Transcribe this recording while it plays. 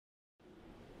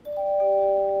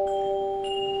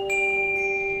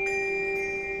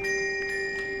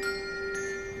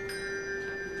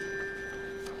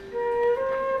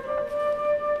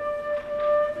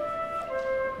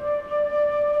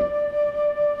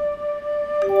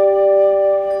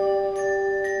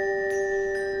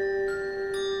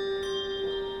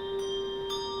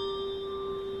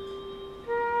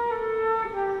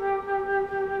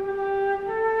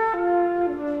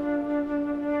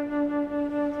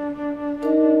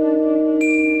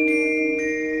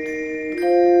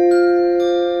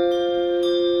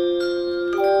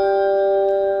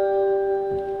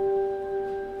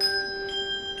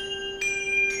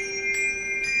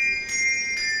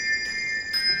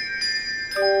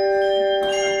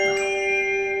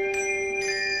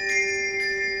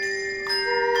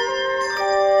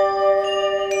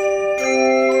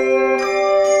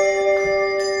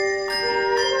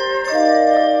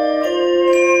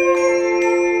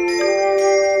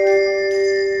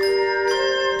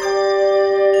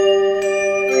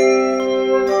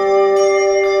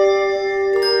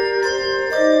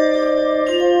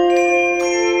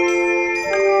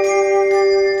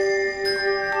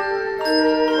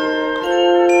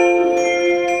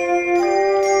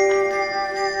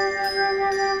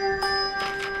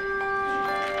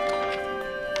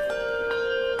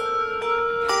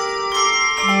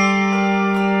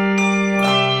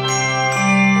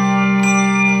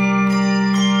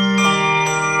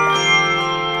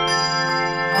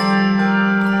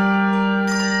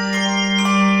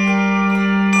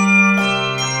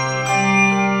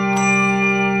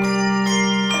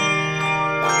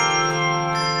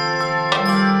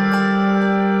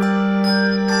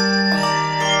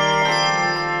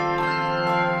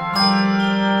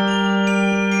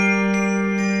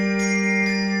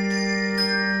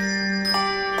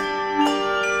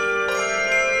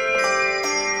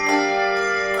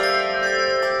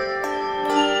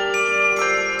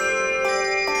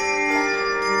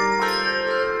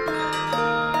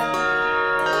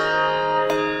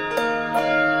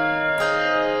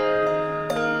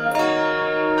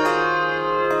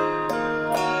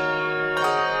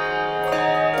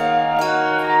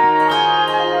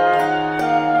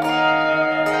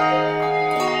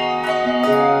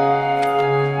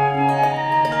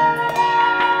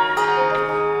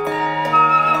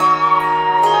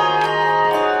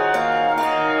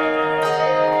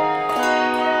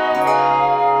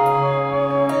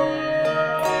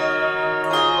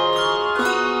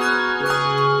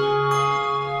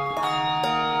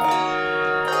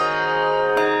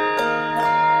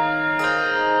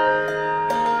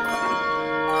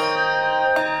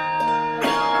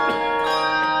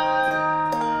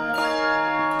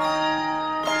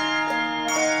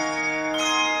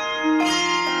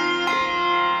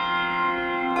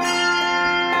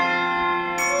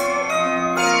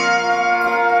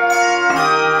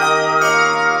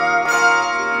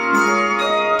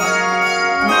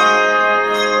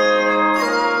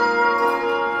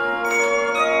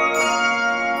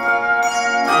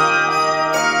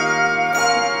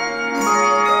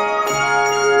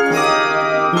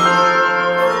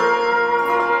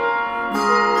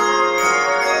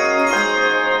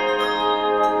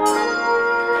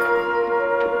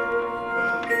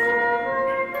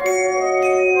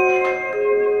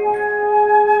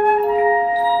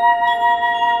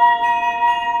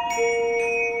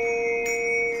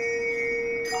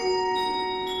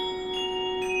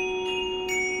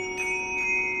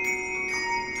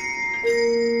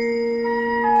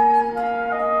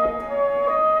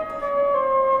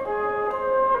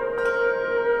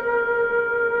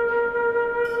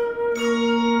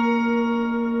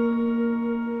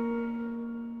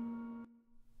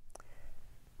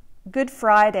Good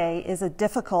Friday is a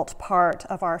difficult part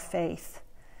of our faith.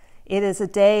 It is a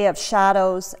day of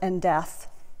shadows and death,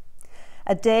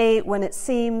 a day when it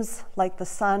seems like the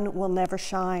sun will never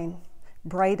shine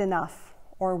bright enough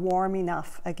or warm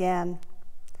enough again.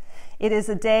 It is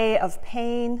a day of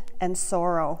pain and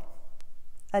sorrow,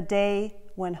 a day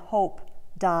when hope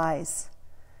dies,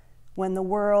 when the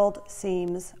world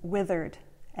seems withered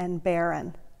and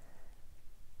barren.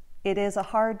 It is a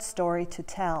hard story to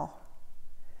tell,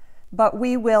 but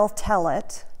we will tell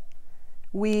it.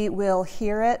 We will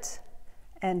hear it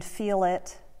and feel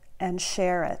it and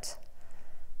share it,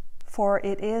 for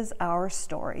it is our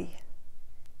story.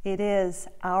 It is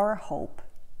our hope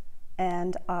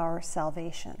and our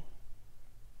salvation.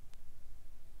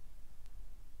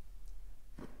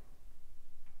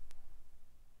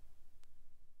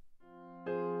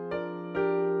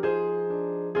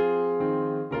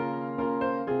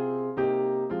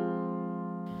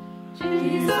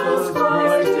 Jesus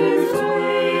Christ is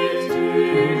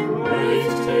waiting,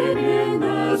 waiting in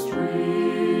the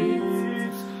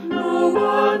streets. No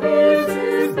one is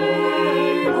his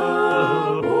neighbor,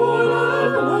 all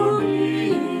alone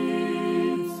he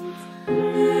is.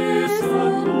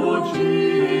 Listen, Lord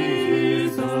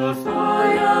Jesus,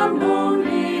 I am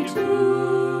lonely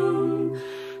too.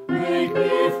 Make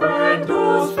me friend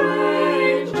or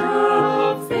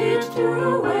stranger, fit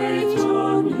to wait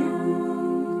on you.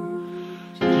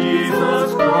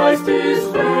 Jesus Christ is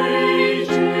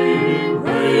raging,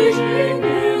 raging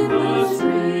in the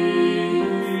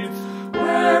streets,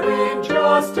 where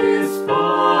injustice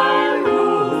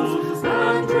spirals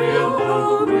and real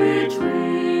hope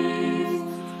retreats.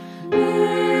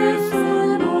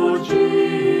 Listen, Lord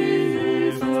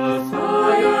Jesus,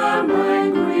 I am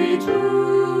angry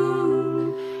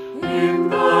too. In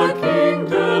the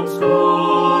kingdom's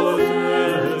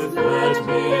causes, let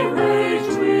me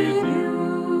rage with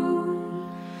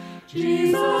you.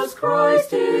 Jesus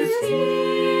Christ is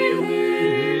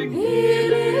healing,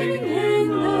 healing in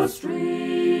the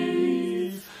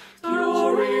streets,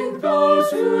 curing those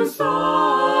who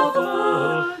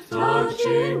suffer,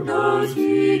 touching those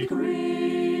he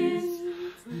grieves.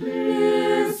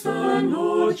 Listen,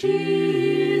 Lord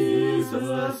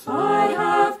Jesus, I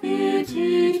have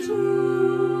pity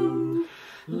too.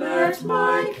 Let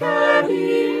my care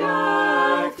be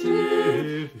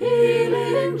active,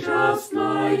 healing just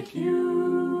like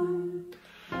you.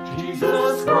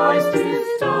 Jesus Christ is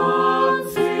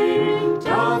dancing,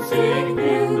 dancing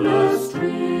in the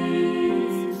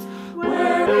streets,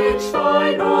 where each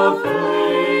sign of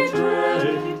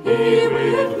hatred he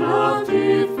with love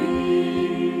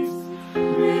defeats.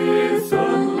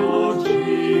 Listen, Lord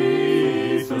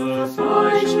Jesus,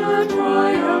 I should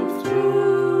triumph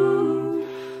too,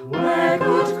 where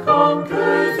good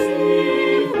conquers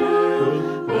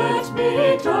evil, let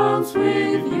me dance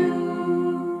with you.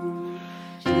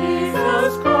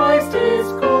 Jesus Christ is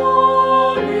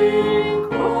calling,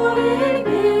 calling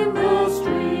in the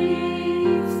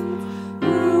streets.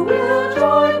 Who will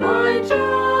join my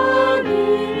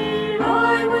journey?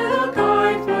 I will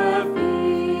guide the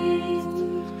feet.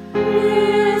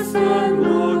 Listen,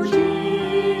 Lord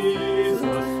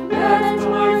Jesus, let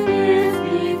my fears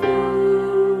be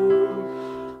through.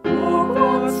 Walk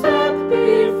one step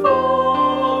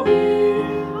before me,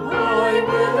 I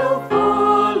will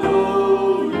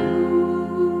follow you.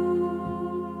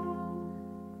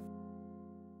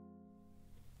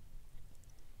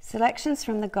 Selections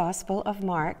from the Gospel of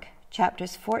Mark,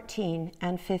 chapters 14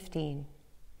 and 15.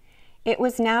 It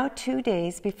was now 2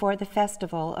 days before the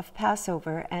festival of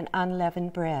Passover and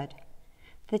unleavened bread.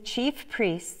 The chief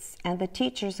priests and the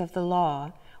teachers of the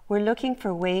law were looking for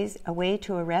a way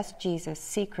to arrest Jesus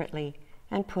secretly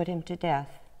and put him to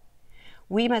death.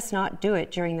 We must not do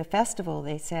it during the festival,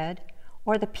 they said,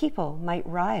 or the people might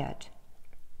riot.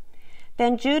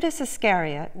 Then Judas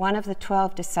Iscariot, one of the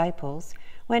 12 disciples,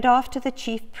 went off to the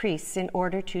chief priests in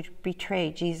order to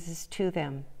betray Jesus to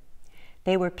them.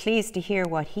 They were pleased to hear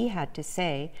what he had to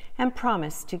say and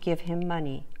promised to give him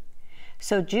money.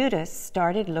 So Judas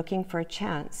started looking for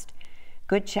a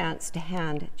good chance to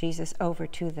hand Jesus over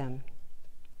to them.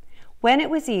 When it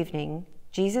was evening,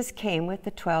 Jesus came with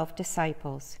the 12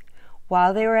 disciples.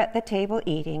 While they were at the table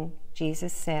eating,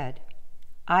 Jesus said,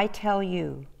 I tell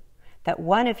you that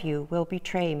one of you will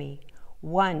betray me,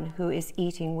 one who is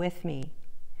eating with me.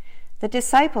 The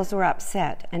disciples were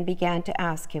upset and began to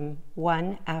ask him,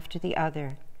 one after the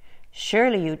other,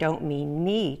 Surely you don't mean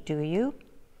me, do you?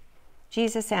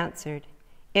 Jesus answered,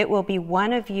 It will be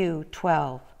one of you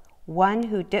 12, one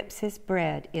who dips his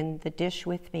bread in the dish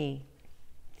with me.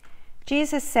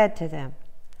 Jesus said to them,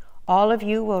 All of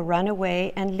you will run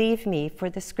away and leave me, for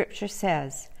the scripture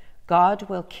says, God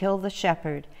will kill the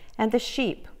shepherd, and the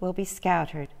sheep will be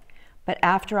scattered. But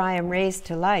after I am raised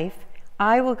to life,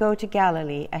 I will go to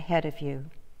Galilee ahead of you."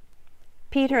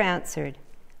 Peter answered,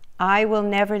 "I will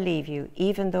never leave you,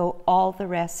 even though all the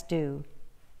rest do."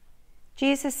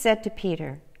 Jesus said to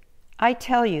Peter, "I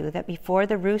tell you that before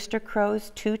the rooster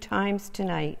crows 2 times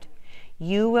tonight,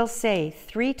 you will say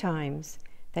 3 times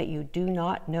that you do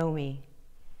not know me."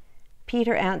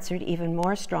 Peter answered even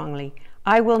more strongly,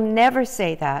 "I will never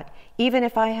say that, even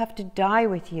if I have to die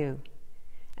with you."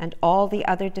 And all the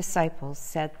other disciples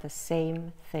said the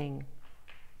same thing.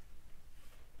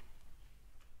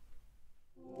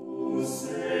 O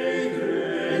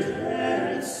sacred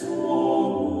head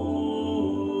so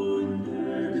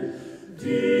wounded,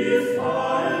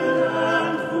 defiled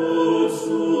and put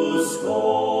to scorn,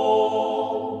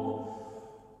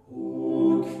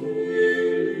 O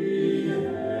kingly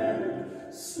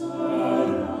head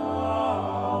surrounded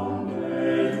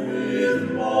with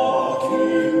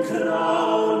mocking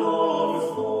crown of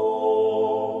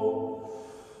thorn,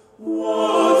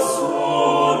 what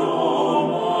sorrow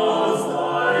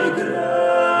thy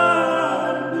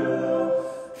grandeur,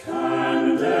 can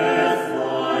death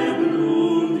thy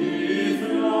bloom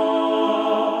deflower?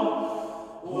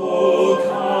 O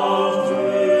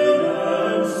countenance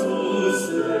whose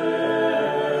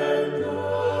splendor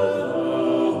the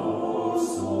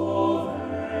hosts of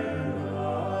heaven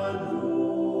adore.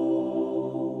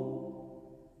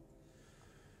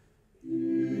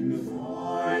 In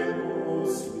thy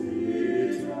most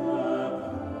bitter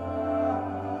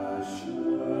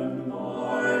passion,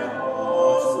 my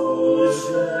heart was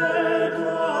shed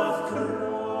of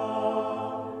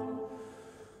cry.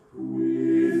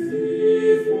 With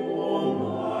thee for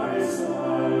my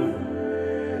salvation,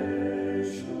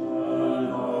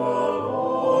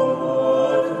 upon the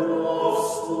cross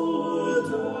to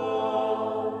die.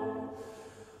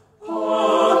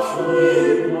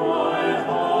 Keep my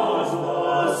heart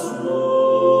thus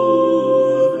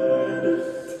moved,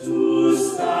 to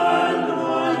stand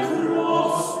thy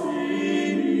cross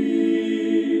beneath,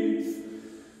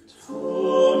 to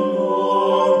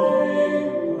know me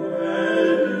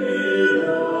well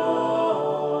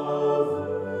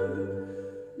beloved,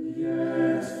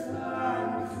 yet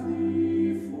thank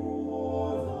thee for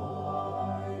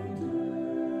thy death.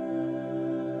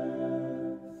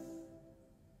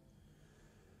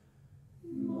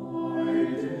 My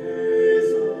days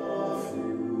are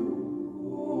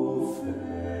few, O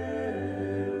fail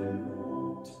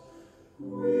not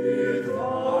with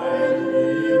thine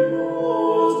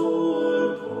immortal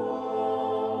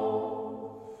power,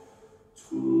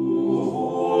 to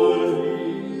hold me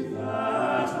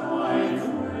that I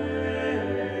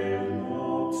quail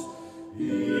not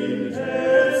in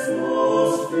death's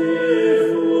most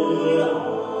fearful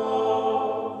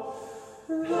hour,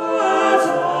 that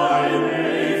I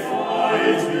may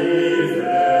fight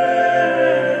defended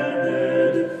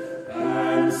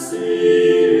and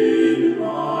see in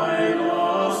my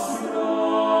last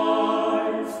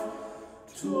strife,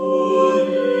 to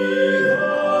thee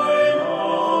thine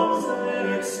arms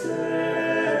extended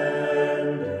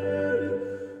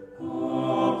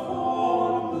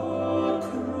upon the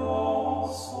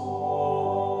cross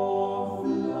of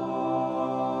life.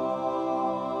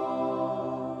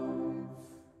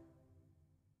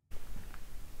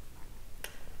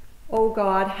 O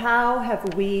God, how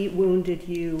have we wounded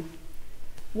you?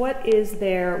 What is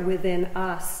there within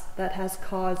us that has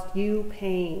caused you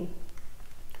pain?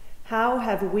 How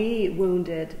have we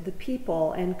wounded the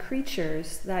people and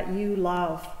creatures that you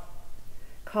love,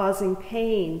 causing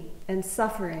pain and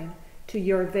suffering to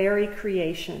your very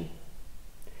creation?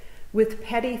 With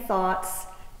petty thoughts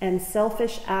and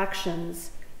selfish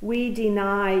actions, we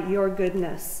deny your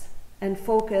goodness and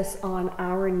focus on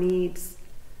our needs.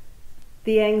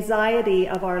 The anxiety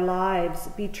of our lives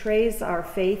betrays our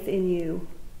faith in you.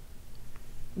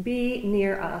 Be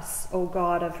near us, O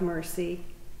God of mercy,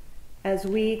 as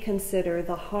we consider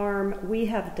the harm we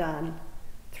have done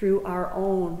through our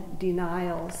own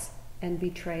denials and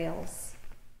betrayals.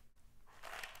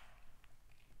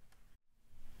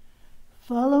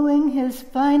 Following his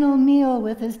final meal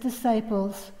with his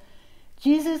disciples,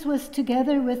 Jesus was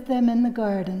together with them in the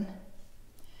garden.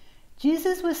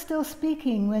 Jesus was still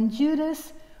speaking when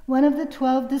Judas, one of the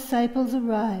 12 disciples,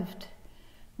 arrived.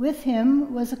 With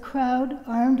him was a crowd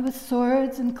armed with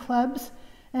swords and clubs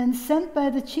and sent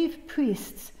by the chief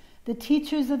priests, the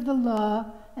teachers of the law,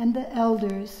 and the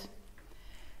elders.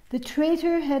 The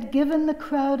traitor had given the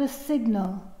crowd a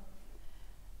signal.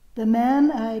 "The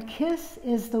man I kiss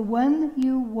is the one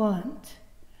you want.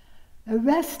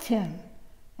 Arrest him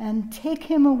and take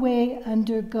him away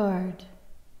under guard."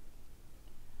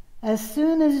 As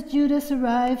soon as Judas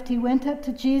arrived, he went up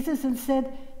to Jesus and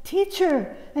said,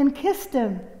 "Teacher," and kissed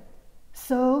him.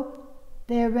 So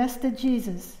they arrested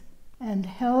Jesus and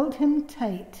held him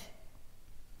tight.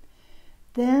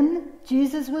 Then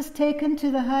Jesus was taken to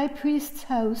the high priest's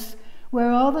house,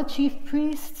 where all the chief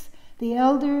priests, the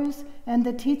elders, and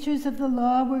the teachers of the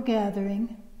law were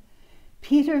gathering.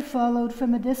 Peter followed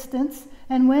from a distance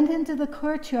and went into the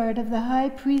courtyard of the high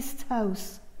priest's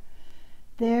house.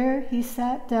 There he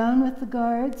sat down with the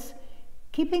guards,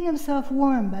 keeping himself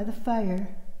warm by the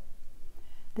fire.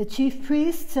 The chief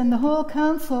priests and the whole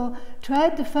council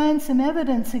tried to find some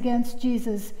evidence against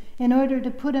Jesus in order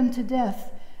to put him to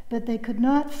death, but they could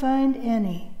not find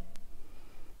any.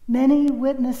 Many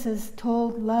witnesses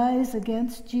told lies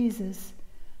against Jesus,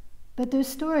 but their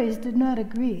stories did not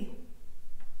agree.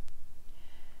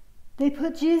 They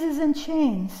put Jesus in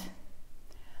chains,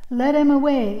 led him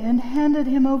away, and handed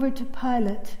him over to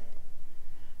Pilate.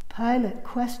 Pilate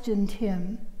questioned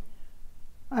him,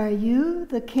 "Are you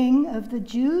the king of the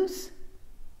Jews?"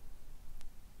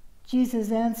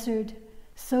 Jesus answered,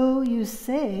 "So you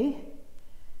say."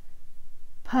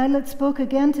 Pilate spoke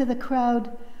again to the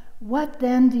crowd, "What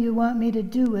then do you want me to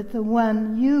do with the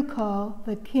one you call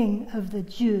the king of the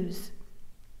Jews?"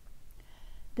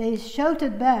 They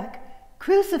shouted back,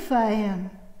 "Crucify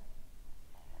him!"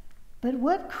 "But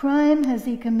what crime has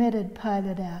he committed?"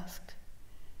 Pilate asked.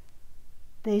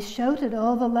 They shouted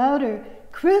all the louder,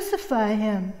 "Crucify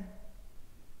him!"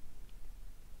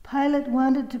 Pilate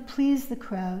wanted to please the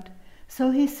crowd,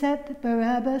 so he set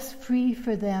Barabbas free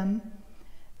for them.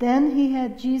 Then he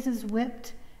had Jesus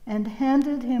whipped and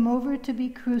handed him over to be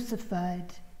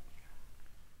crucified.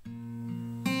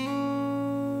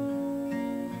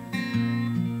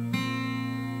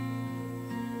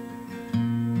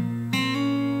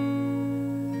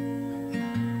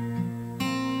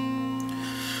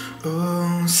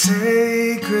 Oh,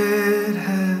 sacred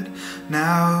head,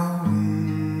 now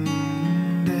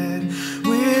wounded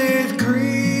with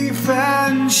grief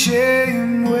and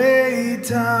shame weighed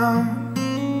down,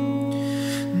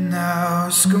 now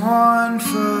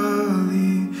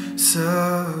scornfully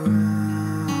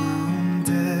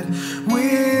surrounded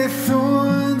with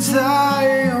thorns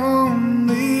thy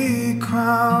only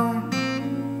crown.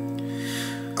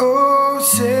 Oh,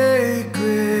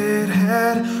 sacred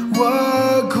head,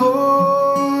 what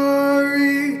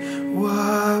glory,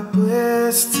 what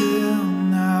bliss till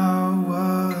now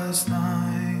was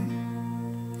thine.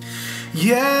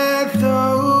 Yet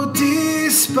though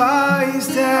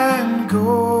despised and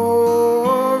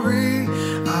gory,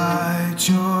 I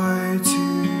joy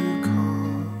to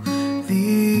call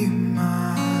thee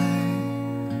mine.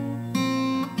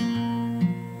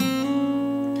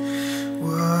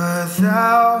 What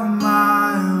thou,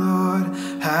 my Lord,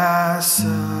 hast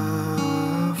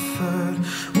suffered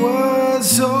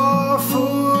was all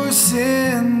for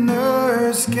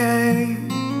sinners' gain.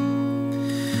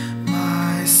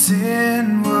 My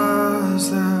sin was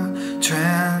the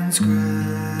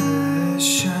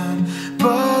transgression,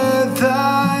 but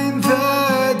thine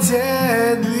the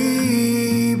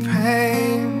deadly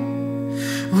pain.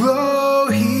 Lo,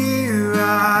 here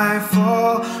I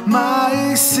fall,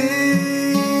 my Savior,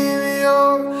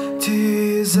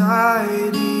 'tis I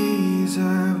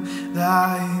deserve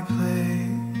thy place.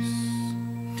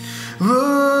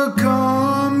 Look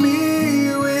on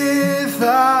me with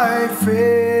thy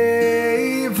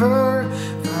favor,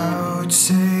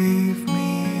 vouchsafe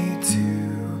me to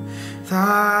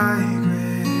thy grace.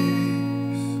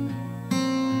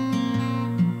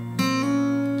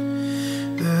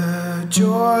 The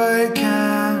joy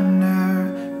can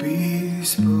ne'er be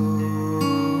spoken,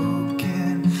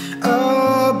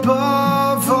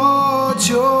 above all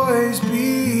joys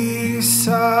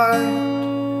beside,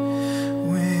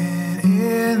 when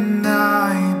in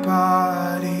thy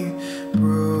body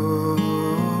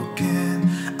broken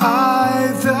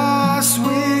I thus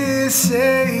with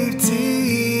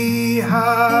safety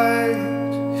hide.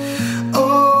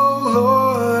 O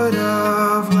Lord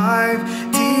of life,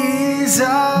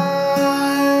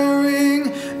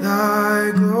 desiring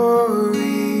thy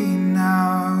glory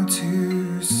now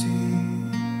to see,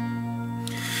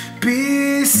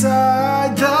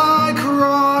 beside thy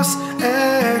cross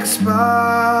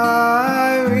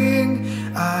expiring,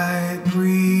 I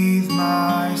breathe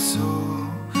my soul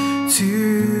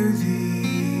to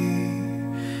thee.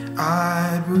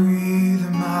 I breathe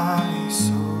my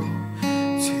soul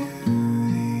to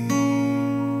thee.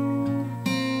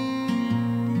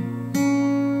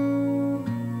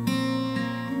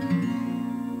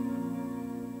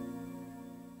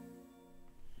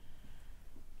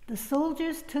 The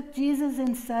soldiers took Jesus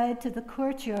inside to the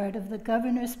courtyard of the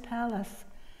governor's palace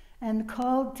and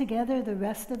called together the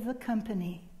rest of the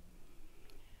company.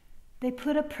 They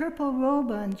put a purple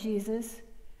robe on Jesus,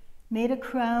 made a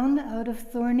crown out of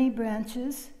thorny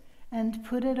branches, and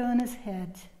put it on his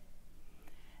head.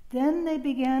 Then they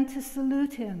began to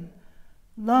salute him.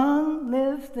 "Long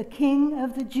live the King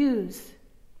of the Jews!"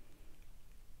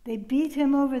 They beat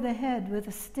him over the head with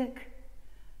a stick,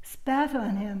 spat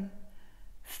on him,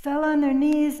 fell on their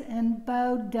knees, and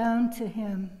bowed down to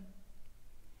him.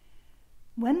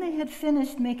 When they had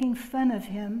finished making fun of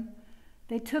him,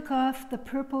 they took off the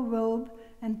purple robe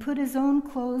and put his own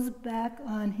clothes back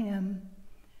on him.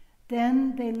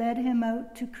 Then they led him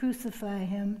out to crucify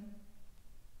him.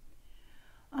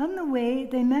 On the way,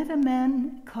 they met a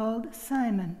man called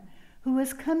Simon, who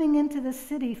was coming into the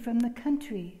city from the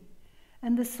country,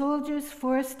 and the soldiers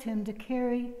forced him to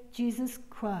carry Jesus'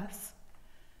 cross.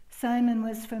 Simon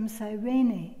was from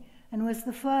Cyrene and was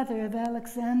the father of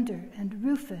Alexander and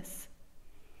Rufus.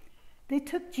 They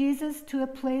took Jesus to a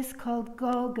place called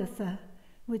Golgotha,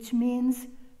 which means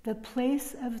the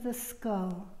place of the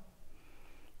skull.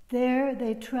 There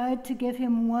they tried to give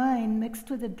him wine mixed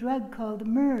with a drug called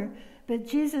myrrh, but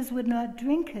Jesus would not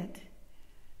drink it.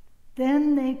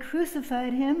 Then they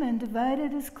crucified him and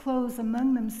divided his clothes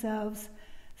among themselves,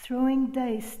 throwing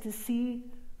dice to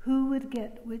see who would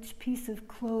get which piece of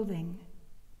clothing.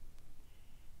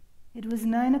 It was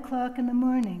 9:00 in the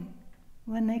morning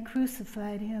when they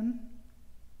crucified him.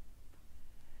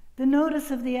 The notice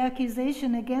of the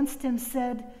accusation against him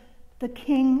said, "The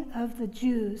King of the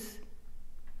Jews."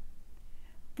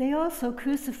 They also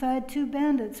crucified 2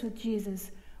 bandits with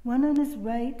Jesus, one on his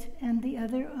right and the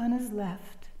other on his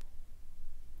left.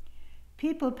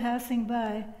 People passing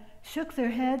by shook their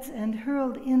heads and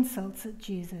hurled insults at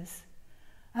Jesus.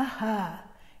 "Aha!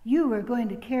 You were going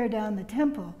to tear down the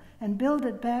temple and build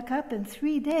it back up in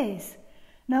 3 days.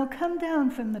 Now come down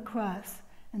from the cross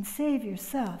and save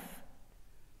yourself."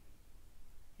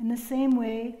 In the same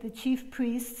way, the chief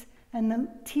priests and the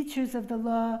teachers of the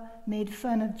law made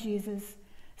fun of Jesus,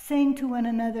 saying to one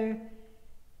another,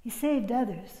 "He saved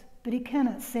others, but he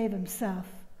cannot save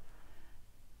himself.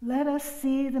 Let us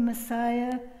see the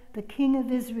Messiah, the King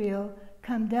of Israel,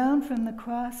 come down from the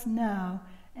cross now,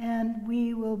 and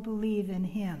we will believe in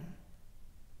him."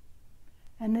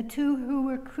 And the 2 who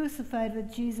were crucified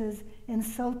with Jesus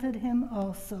insulted him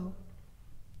also.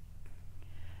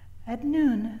 At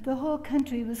noon, the whole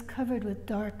country was covered with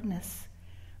darkness,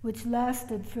 which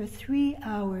lasted for 3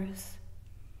 hours.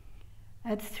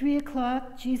 At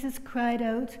 3:00, Jesus cried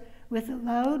out with a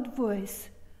loud voice,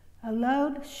 a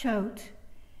loud shout,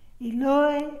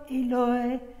 "Eloi,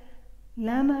 Eloi,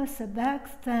 lama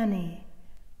sabachthani,"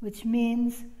 which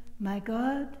means, my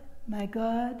God,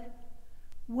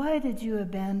 why did you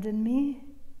abandon me?"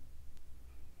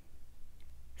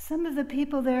 Some of the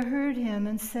people there heard him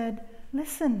and said,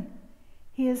 "Listen,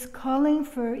 he is calling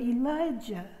for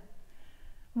Elijah."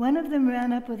 One of them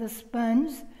ran up with a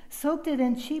sponge, soaked it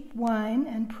in cheap wine,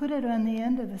 and put it on the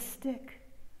end of a stick.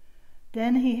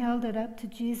 Then he held it up to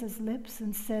Jesus' lips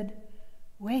and said,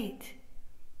 "Wait,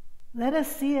 let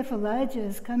us see if Elijah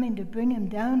is coming to bring him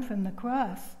down from the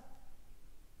cross."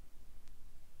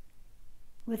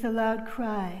 With a loud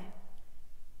cry,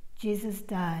 Jesus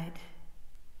died.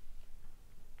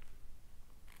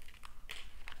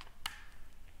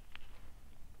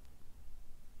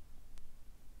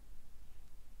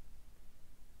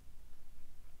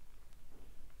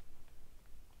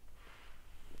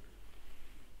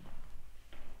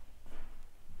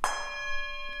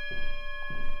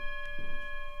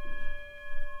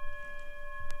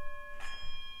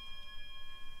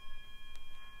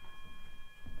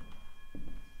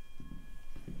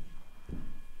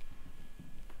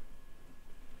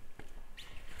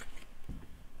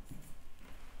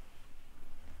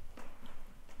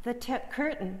 The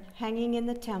curtain hanging in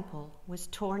the temple was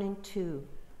torn in 2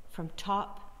 from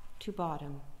top to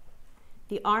bottom.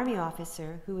 The army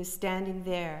officer who was standing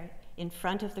there in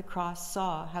front of the cross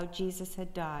saw how Jesus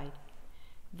had died.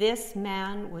 "This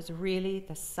man was really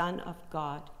the Son of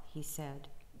God," he said.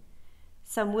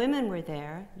 Some women were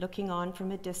there, looking on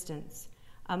from a distance.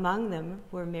 Among them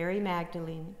were Mary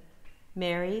Magdalene,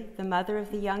 Mary, the mother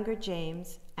of the younger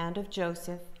James, and of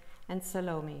Joseph, and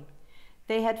Salome.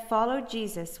 They had followed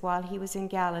Jesus while he was in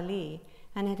Galilee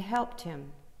and had helped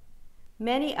him.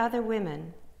 Many other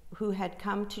women who had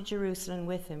come to Jerusalem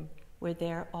with him were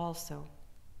there also.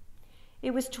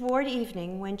 It was toward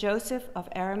evening when Joseph of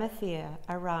Arimathea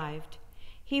arrived.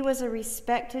 He was a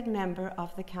respected member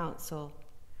of the council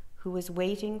who was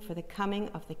waiting for the coming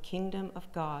of the kingdom of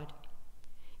God.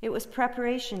 It was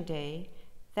preparation day,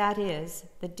 that is,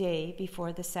 the day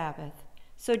before the Sabbath.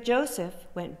 So Joseph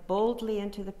went boldly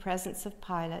into the presence of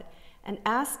Pilate and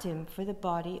asked him for the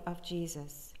body of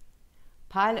Jesus.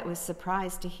 Pilate was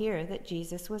surprised to hear that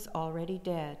Jesus was already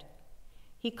dead.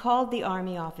 He called the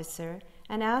army officer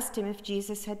and asked him if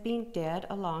Jesus had been dead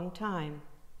a long time.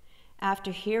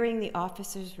 After hearing the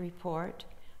officer's report,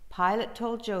 Pilate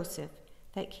told Joseph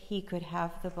that he could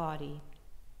have the body.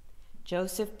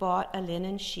 Joseph bought a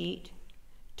linen sheet,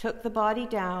 took the body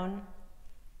down,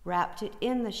 wrapped it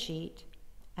in the sheet,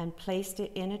 and placed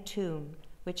it in a tomb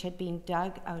which had been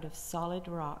dug out of solid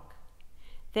rock.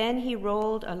 Then he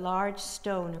rolled a large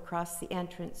stone across the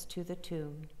entrance to the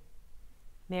tomb.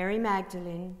 Mary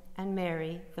Magdalene and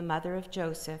Mary, the mother of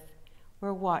Joseph,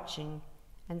 were watching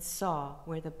and saw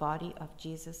where the body of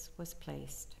Jesus was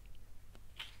placed.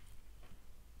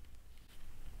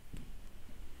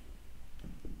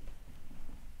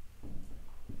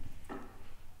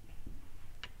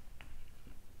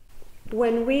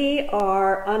 When we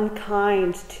are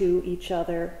unkind to each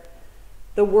other,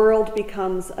 the world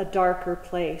becomes a darker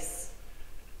place.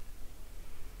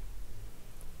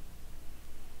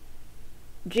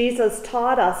 Jesus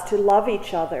taught us to love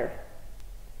each other.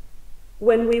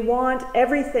 When we want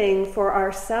everything for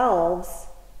ourselves,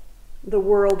 the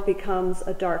world becomes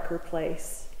a darker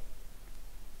place.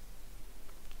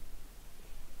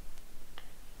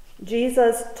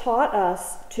 Jesus taught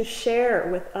us to share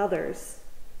with others.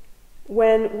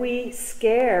 When we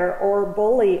scare or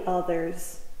bully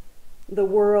others, the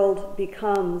world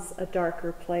becomes a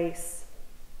darker place.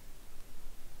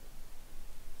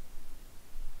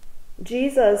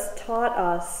 Jesus taught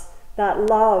us that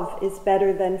love is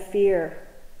better than fear.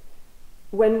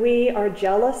 When we are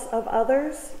jealous of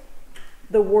others,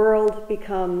 the world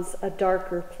becomes a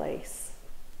darker place.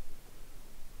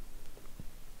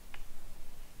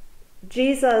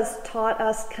 Jesus taught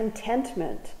us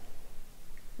contentment.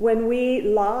 When we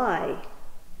lie,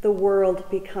 the world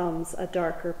becomes a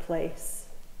darker place.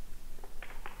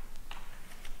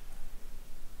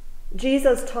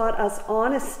 Jesus taught us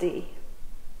honesty.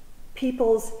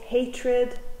 People's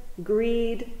hatred,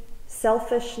 greed,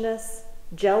 selfishness,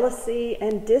 jealousy,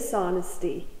 and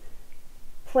dishonesty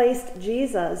placed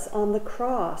Jesus on the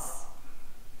cross.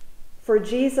 For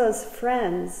Jesus'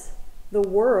 friends, the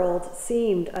world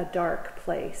seemed a dark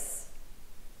place.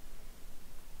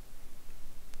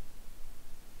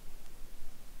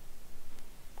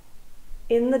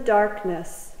 In the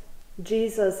darkness,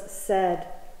 Jesus said,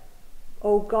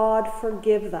 "O God,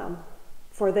 forgive them,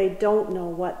 for they don't know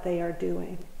what they are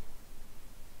doing."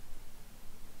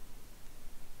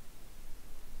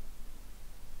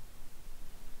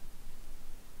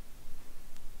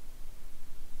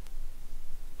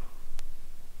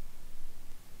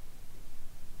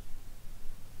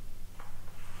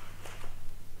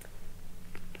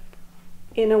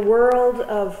 In a world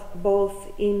of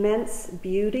both immense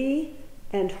beauty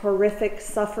and horrific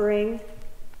suffering,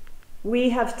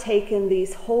 we have taken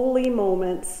these holy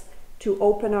moments to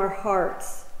open our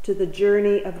hearts to the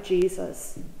journey of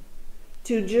Jesus,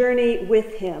 to journey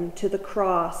with him to the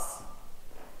cross,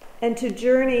 and to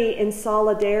journey in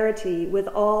solidarity with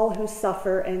all who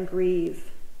suffer and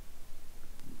grieve.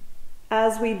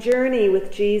 As we journey with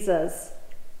Jesus,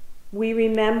 we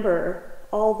remember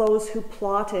all those who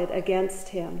plotted against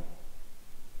him,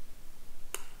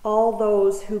 all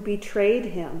those who betrayed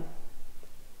him,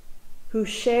 who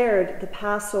shared the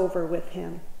Passover with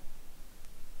him,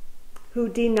 who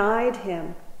denied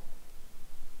him,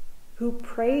 who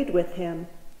prayed with him,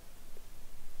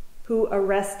 who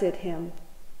arrested him.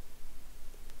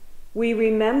 We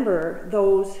remember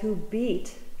those who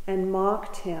beat and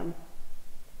mocked him,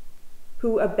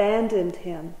 who abandoned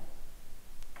him,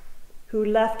 who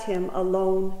left him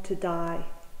alone to die.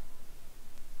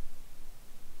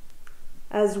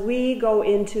 As we go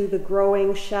into the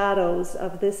growing shadows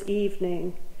of this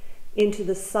evening, into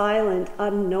the silent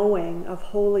unknowing of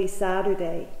Holy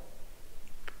Saturday,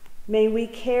 may we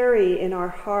carry in our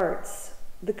hearts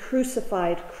the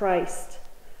crucified Christ,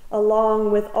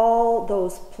 along with all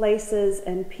those places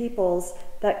and peoples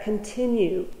that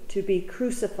continue to be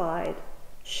crucified,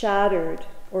 shattered,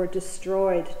 or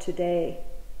destroyed today.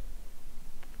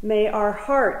 May our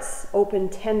hearts open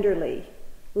tenderly,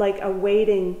 like a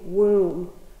waiting womb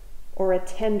or a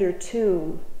tender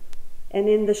tomb, and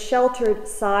in the sheltered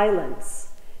silence,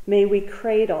 may we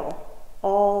cradle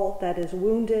all that is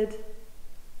wounded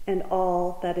and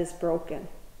all that is broken,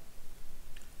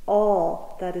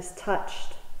 all that is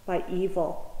touched by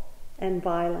evil and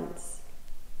violence,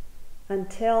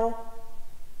 until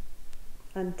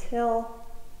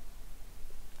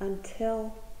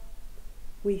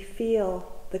we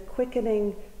feel the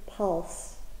quickening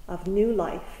pulse of new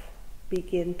life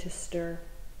begin to stir.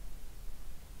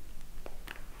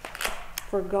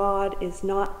 for God is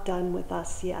not done with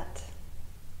us yet.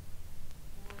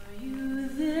 Are you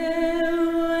there?